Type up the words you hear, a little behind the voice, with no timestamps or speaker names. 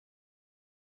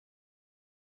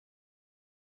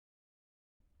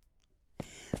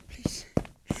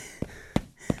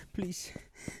please.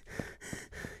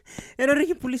 And I'm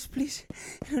ringing police, please.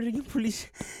 And I'm ringing police.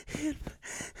 Help.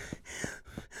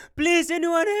 Please,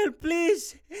 anyone help,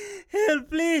 please. Help,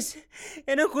 please.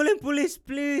 And I'm calling police,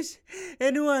 please.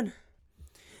 Anyone.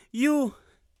 You,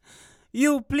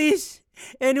 please.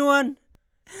 Anyone.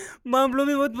 Mom, blow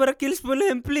me what para kills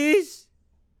problem, please.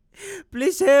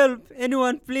 Please help.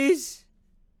 Anyone, please.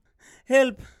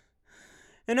 Help.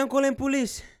 And I'm calling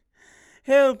police.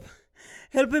 Help.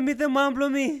 Help me, the mom blow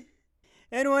me.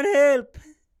 Anyone help.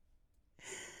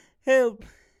 Help.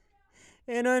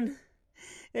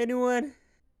 Anyone.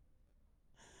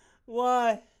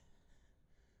 Why?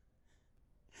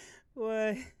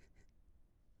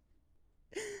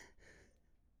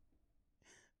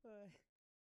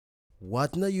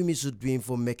 What na Yumi should dream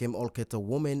for making all Keta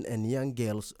women and young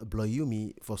girls blow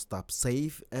Yumi for stop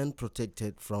safe and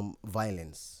protected from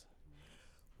violence.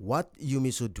 What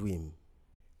Yumi should dream.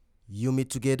 Yumi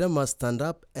together must stand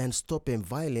up and stop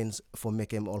violence for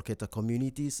making all Keta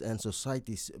communities and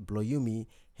societies blow Yumi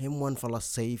him one for a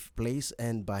safe place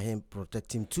and by him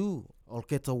protect him too. All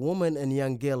Keta women and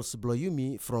young girls blow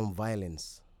Yumi from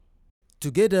violence.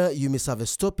 Together Yumi have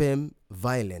stop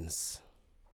violence.